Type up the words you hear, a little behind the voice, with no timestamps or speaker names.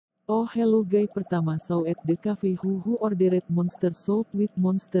Oh hello guy pertama saw at the cafe who ordered monster soup with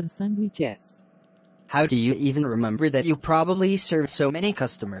monster sandwiches. How do you even remember that? You probably serve so many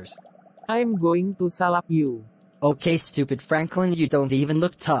customers. I'm going to slap you. Okay, stupid Franklin, you don't even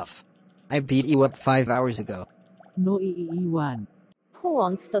look tough. I beat you up 5 hours ago. No one. Who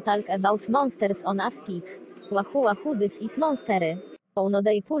wants to talk about monsters on a stick? Wahoo, this is monster. Oh no,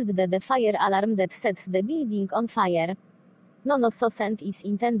 they pulled the fire alarm that sets the building on fire. No, so send is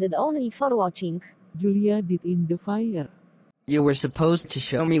intended only for watching. Julia did in the fire. You were supposed to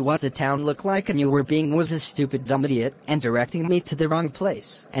show me what the town looked like and you were being was a stupid dumb idiot and directing me to the wrong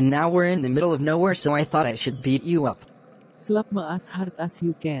place. And now we're in the middle of nowhere, so I thought I should beat you up. Slap me as hard as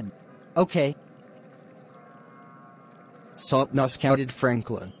you can. Okay. Salt no scouted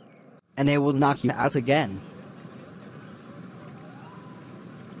Franklin. And I will knock you out again.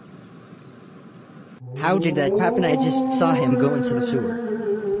 How did that happen? I just saw him go into the sewer.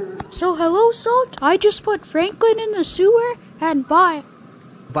 So hello, Salt. I just put Franklin in the sewer, and bye.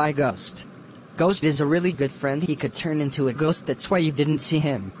 Bye, Ghost. Ghost is a really good friend. He could turn into a ghost, that's why you didn't see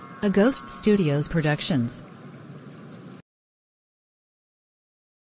him. A Ghost Studios Productions.